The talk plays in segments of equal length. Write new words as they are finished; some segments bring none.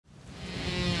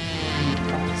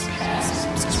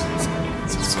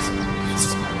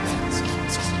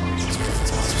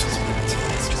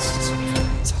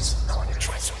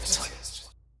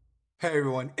Hey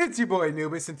everyone, it's your boy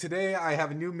Anubis, and today I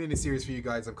have a new mini-series for you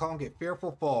guys. I'm calling it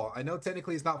Fearful Fall. I know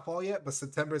technically it's not fall yet, but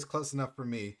September is close enough for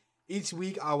me. Each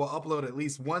week I will upload at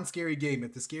least one scary game.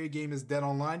 If the scary game is dead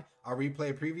online, I'll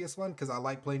replay a previous one because I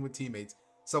like playing with teammates.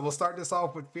 So we'll start this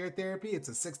off with Fear Therapy. It's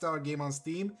a $6 game on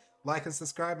Steam. Like and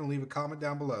subscribe and leave a comment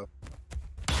down below.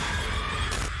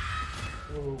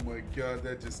 Oh my god,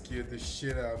 that just scared the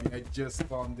shit out of me. I just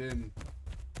spawned in.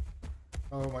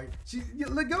 Oh my,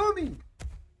 let go of me!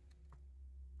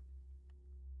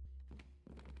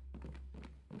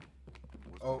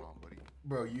 Oh, on, buddy?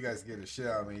 Bro, you guys get the shit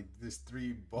out of me. There's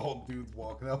three bald dudes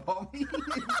walking up on me.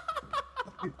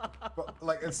 But,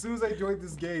 like, as soon as I joined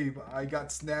this game, I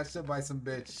got snatched up by some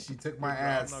bitch. She took my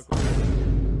ass. I'm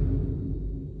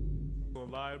not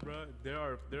gonna lie, bro. There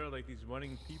are like these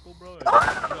running people, bro.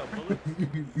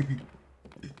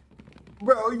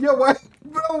 Bro, yo, what?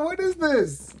 Bro, what is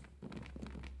this?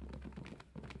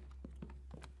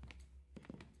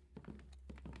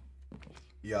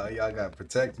 Y'all gotta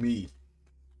protect me.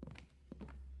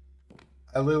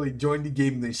 I literally joined the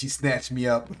game and then she snatched me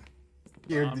up.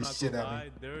 Scared the shit out of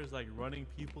me. There's like running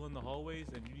people in the hallways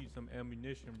and you need some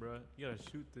ammunition, bro. You gotta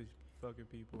shoot these fucking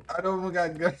people. I don't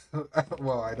got gun.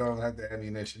 Well, I don't have the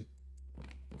ammunition.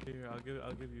 Here, I'll give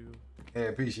you. Hey,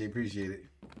 appreciate it.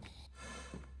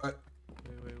 Wait. Let me.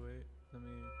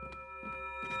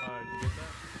 Alright, you get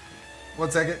that?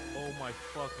 1 second. Oh my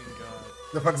fucking god.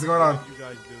 The fuck is going on? What did you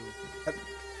guys do?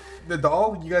 The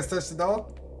doll? You guys touched the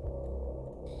doll?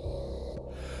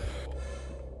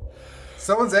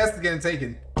 Someone's ass is getting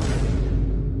taken. I'm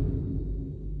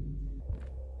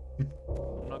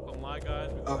not gonna lie, guys.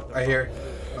 Oh, I hear it.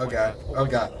 Oh god. Oh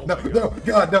god. No,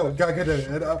 God, no. God,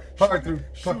 no. Power through.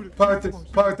 Power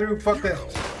through. Fuck that.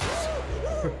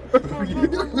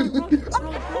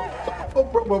 Oh,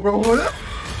 bro. What?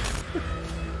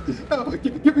 Oh,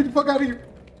 get me the fuck out of here.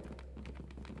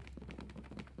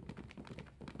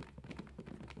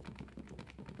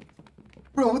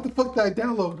 Bro, what the fuck did I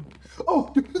download?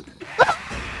 Oh! I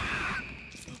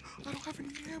don't have any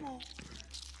ammo.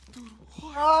 Dude,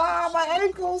 what? Ah, my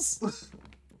ankles!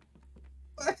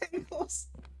 My ankles!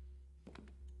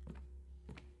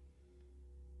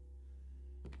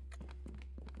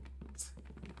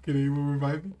 Can anyone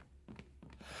revive me?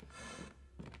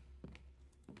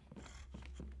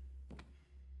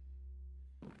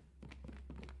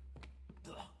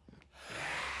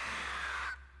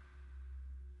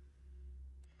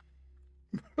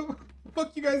 What the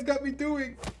fuck you guys got me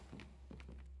doing?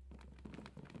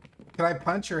 Can I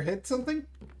punch or hit something?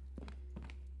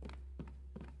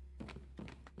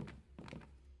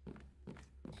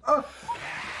 Oh!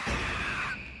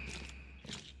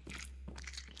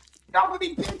 Get off of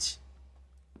me, bitch!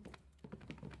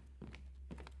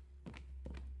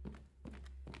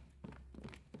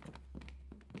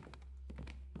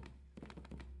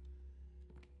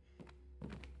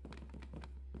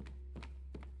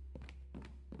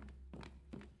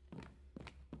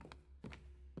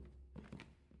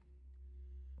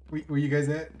 Where you guys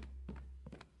at?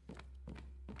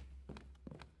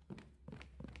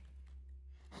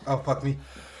 Oh, fuck me.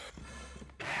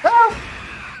 Help!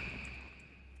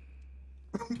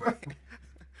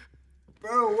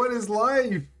 Bro, what is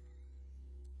life?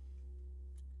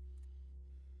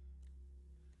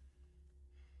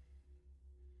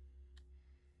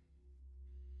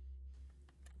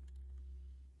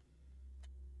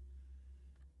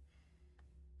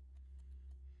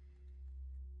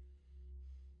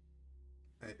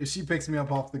 If she picks me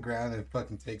up off the ground and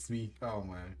fucking takes me, oh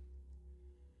man.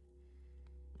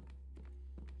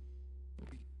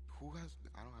 Who has?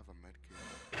 I don't have a med kit.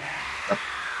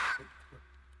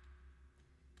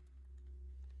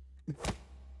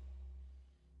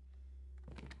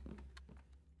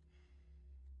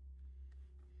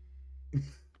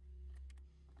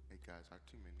 Hey guys, our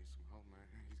teammate needs some help, man.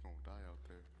 He's gonna die out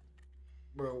there.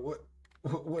 Bro,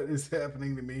 what is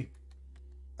happening to me?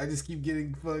 I just keep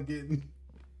getting fucking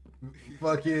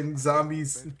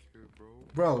zombies. Med kit, bro.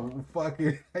 Bro,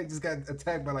 fucking, I just got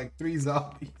attacked by like 3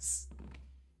 zombies.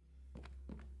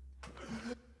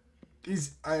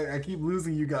 I keep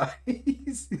losing you guys. Yo,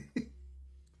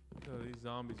 these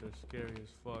zombies are scary as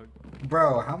fuck.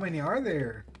 Bro, how many are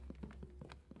there?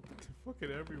 They're fucking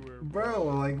everywhere, Bro,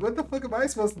 like, what the fuck am I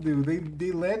supposed to do?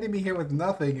 They landed me here with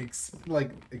nothing,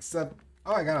 except,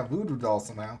 oh, I got a voodoo doll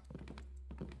somehow.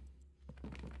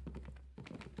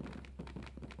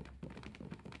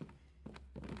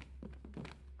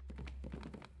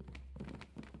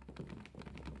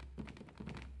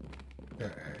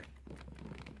 Alright.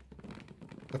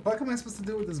 The fuck am I supposed to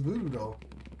do with this voodoo doll?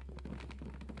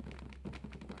 I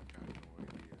got no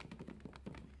idea.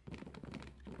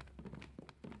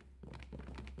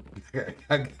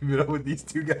 I give it up with these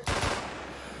two guys.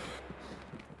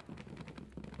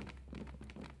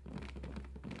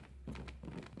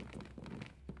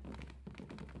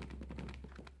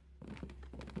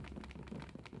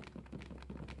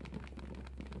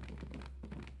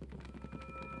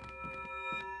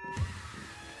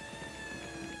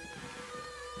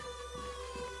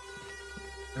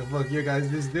 The fuck you guys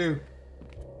just do?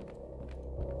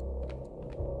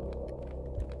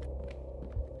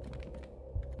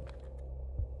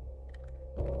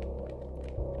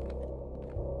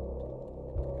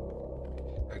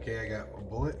 Okay, I got a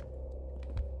bullet.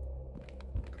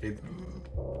 Okay.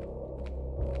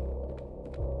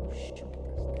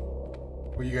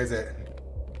 Where you guys at?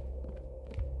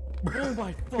 Oh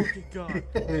my fucking god.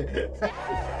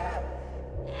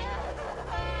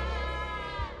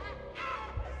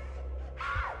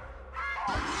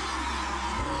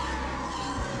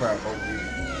 Bro,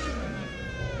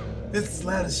 this is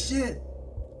loud as shit.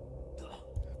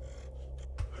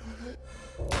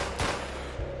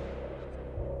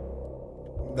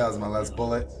 That was my last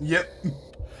bullet. Yep.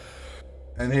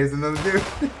 And here's another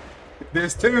dude.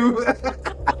 There's two.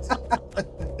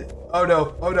 Oh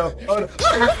no, oh no, oh no.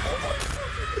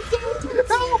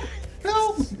 Help!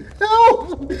 Help!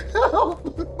 Help!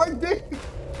 Help! My dick!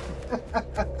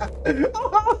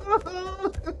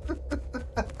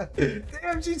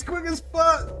 Damn, she's quick as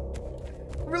fuck!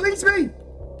 Release me!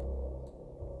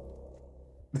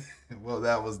 Well,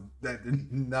 that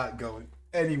did not go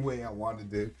any way I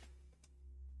wanted to.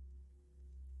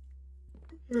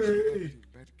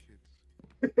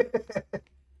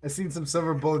 I seen some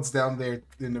silver bullets down there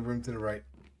in the room to the right.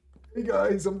 Hey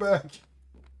guys, I'm back.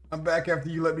 I'm back after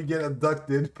you let me get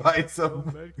abducted by some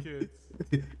Medkits.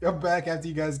 I'm back after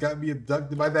you guys got me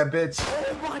abducted by that bitch.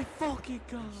 Oh my fucking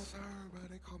god. Sir, bro,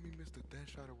 they call me Mr.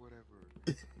 Deadshot or whatever.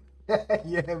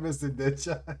 Yeah, Mr.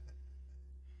 Deadshot. I'm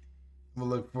gonna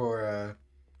look for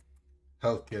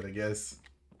health kit, I guess.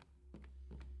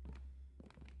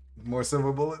 More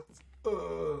silver bullets.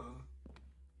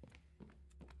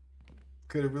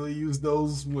 Could have really used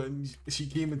those when she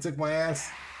came and took my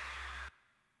ass.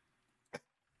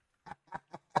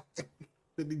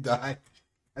 Did he die?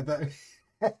 I thought.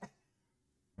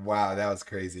 Wow, that was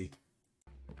crazy.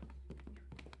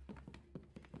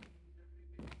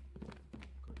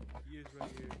 He is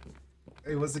right here.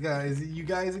 Hey, what's the guy? Is it you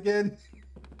guys again?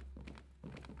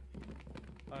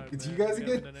 Alright, It's man, you guys we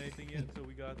again? haven't done anything yet, so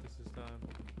we got this time.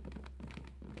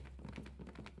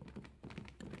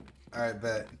 Alright,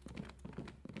 bet.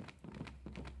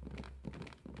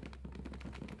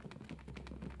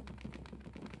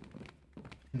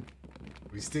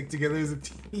 We stick together as a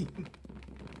team.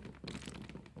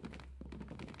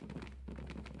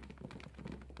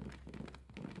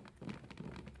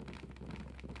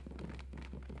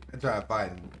 I try to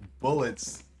find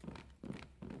bullets.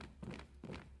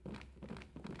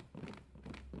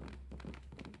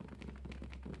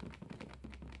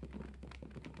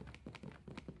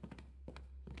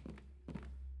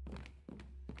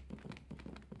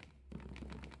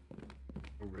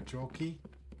 A ritual key?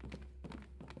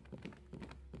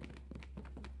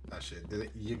 Oh shit,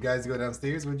 you guys go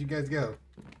downstairs? Where'd you guys go?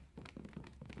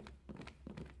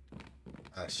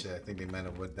 Oh shit, I think they might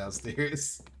have went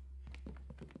downstairs.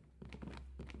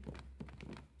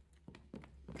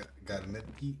 Got a med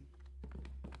key.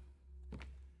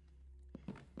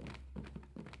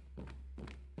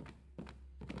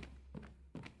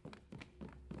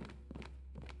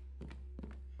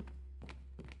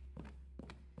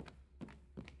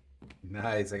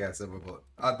 Nice, I got a silver bullet.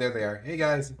 Oh, there they are. Hey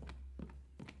guys.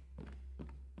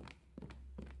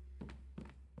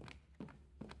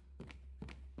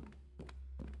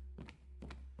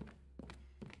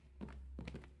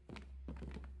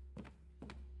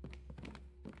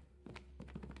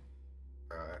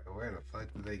 Where the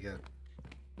fuck did they go?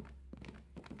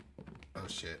 Oh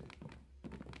shit.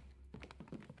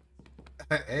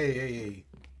 Hey.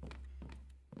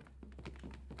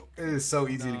 It is so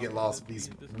easy to get lost with these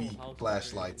weak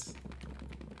flashlights.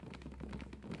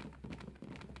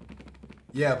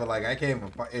 Yeah, but like I can't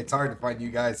even it's hard to find you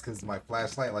guys because my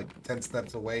flashlight, like 10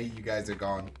 steps away, you guys are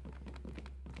gone.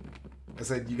 I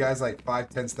said you guys like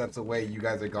 5-10 steps away, you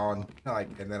guys are gone.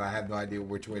 Like, and then I have no idea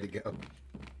which way to go.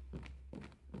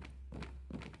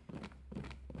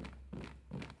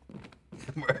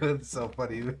 It's so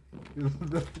funny.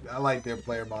 I like their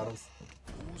player models.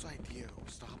 Whose idea?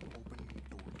 Stop opening the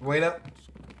door. Wait up.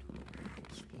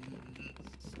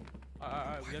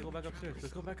 Alright, we gotta go back upstairs.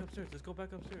 Let's go back upstairs. Let's go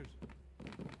back upstairs.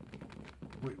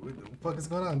 Wait, what the fuck is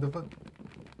going on? The fuck?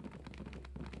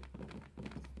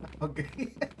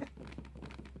 Okay.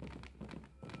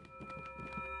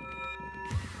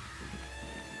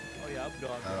 Yeah, I'm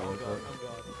gone, bro. I'm gone. I'm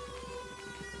gone.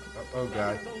 Oh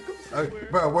god. No, come somewhere.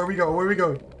 Bro, where we go? Where we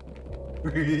going?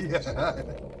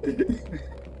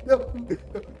 No,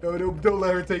 no, don't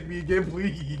let her take me again,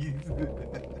 please. We're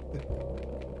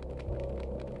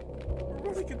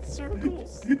running in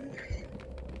circles.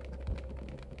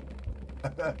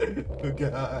 Oh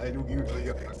god, we really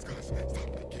are. Guys, stop.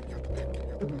 Get me out the back. Get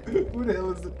me out the back. Who the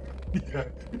hell is it? Yeah.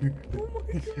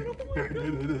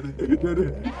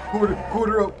 Oh my god.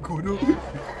 Quarter up.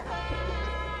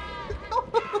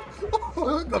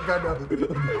 Oh god,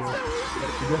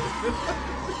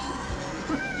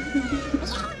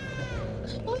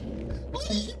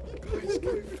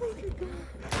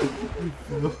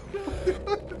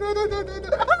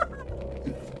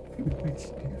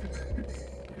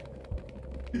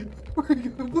 We're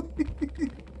gonna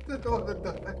please. I don't want to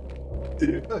die.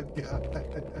 Oh god.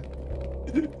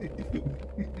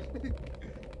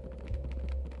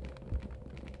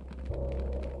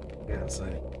 Yeah,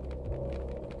 son.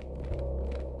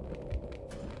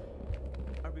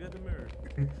 Alright, we got the mirror.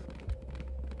 Yeah,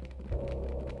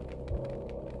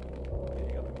 you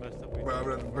got me messed up. Bro, I'm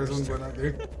not the first one going out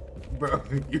there. Bro,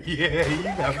 yeah, you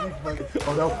got me fucking.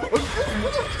 Oh no.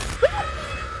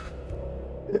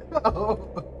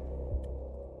 Oh.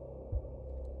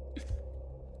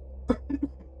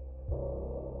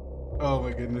 Oh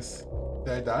my goodness.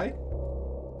 Did I die?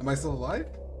 Am I still alive?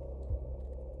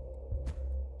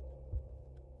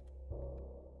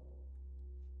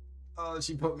 Oh,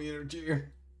 she put me in her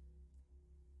chair.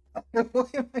 Why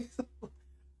am I so...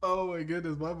 Oh my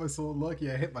goodness, why am I so unlucky?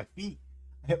 I hit my feet.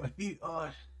 Oh.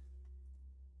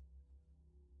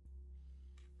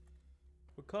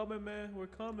 We're coming, man. We're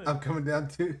coming. I'm coming down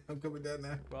too. I'm coming down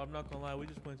now. Bro, I'm not gonna lie. We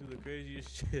just went through the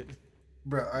craziest shit.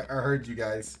 Bro, I heard you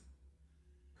guys.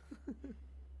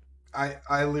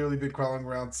 I literally been crawling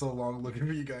around so long looking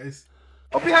for you guys.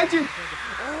 Oh, behind you!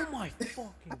 Oh my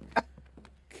fucking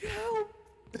cow!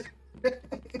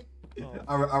 Oh.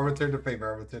 I'll return the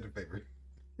favor.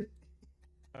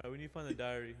 Alright, we need to find the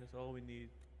diary. That's all we need.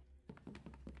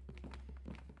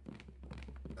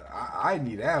 I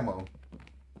need ammo.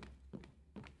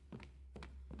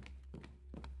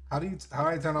 How do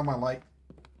I turn on my light?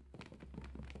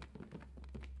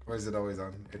 Or is it always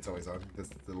on? It's always on.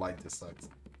 The light just sucks.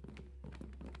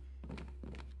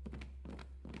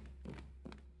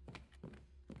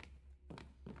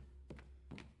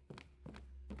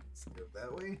 Let's go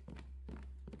that way.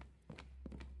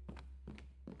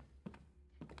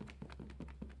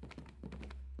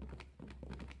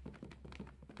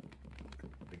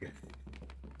 Okay.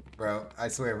 Bro, I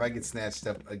swear if I get snatched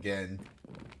up again.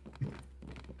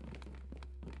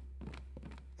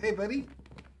 Hey, buddy.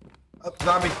 Oh,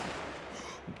 zombie.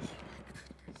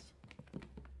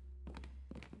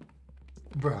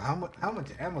 Bro, how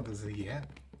much ammo does he have?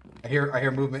 I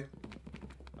hear movement.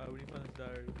 Alright, we need to find this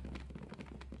diary.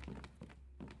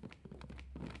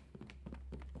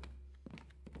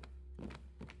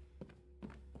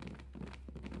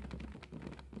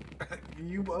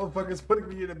 You motherfuckers putting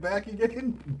me in the back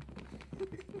again?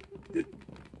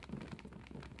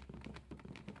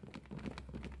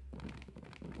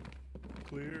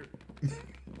 Clear.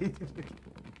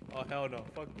 Oh hell no!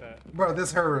 Fuck that. Bro,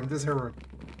 this her room.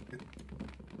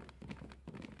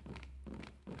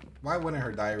 Why wouldn't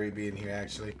her diary be in here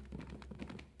actually?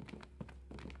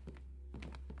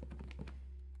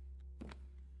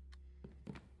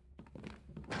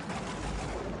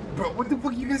 Bro, what the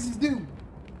fuck you guys do?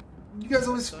 You guys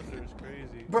always... Thunder is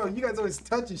crazy. Bro, you guys always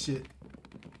touching shit.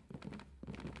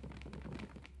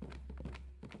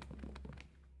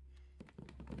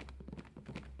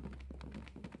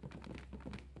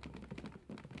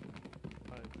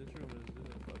 Alright, this room is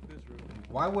fuck this room.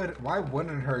 Why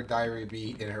wouldn't her diary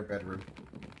be in her bedroom?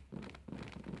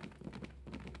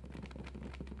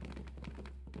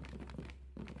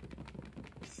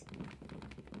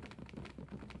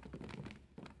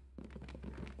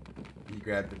 You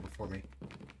grabbed it before me.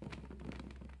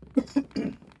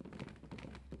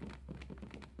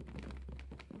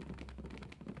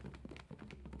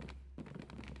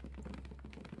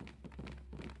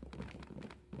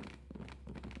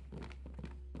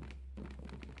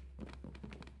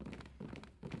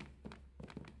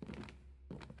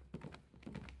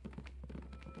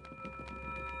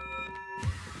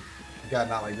 God,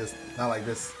 not like this. Not like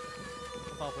this.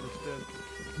 Pop of the spin.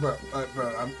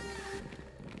 Bro, I'm...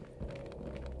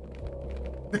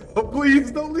 Oh, please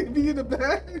don't leave me in the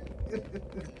bag.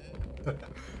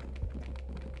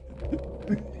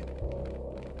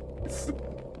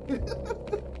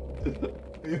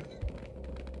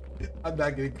 I'm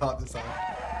not getting caught this time.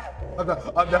 I'm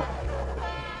not.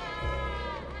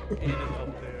 And it's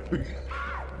up there.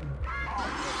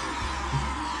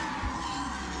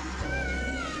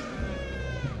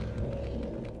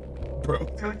 Bro,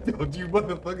 don't you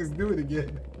motherfuckers do it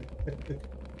again.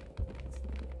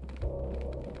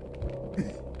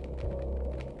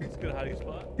 It's a good hiding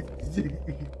spot.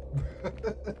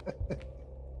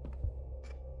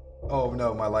 Oh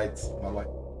no, my lights. My light.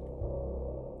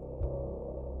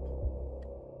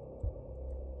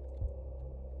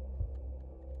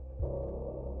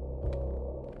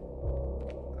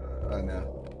 No.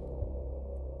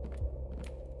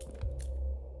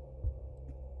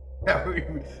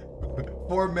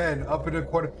 Four men up in a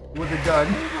corner with a gun.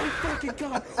 Oh my fucking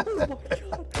god! Oh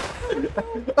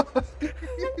my god!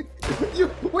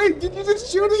 Wait, did you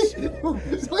just shoot it?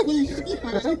 Wait,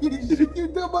 you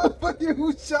dumb motherfucker,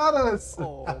 who shot us?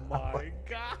 Oh my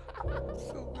god!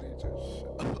 Somebody just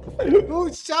shot.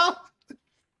 Who shot?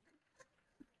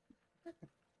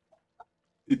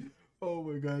 Oh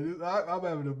my god, I'm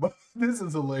having a. This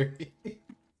is hilarious.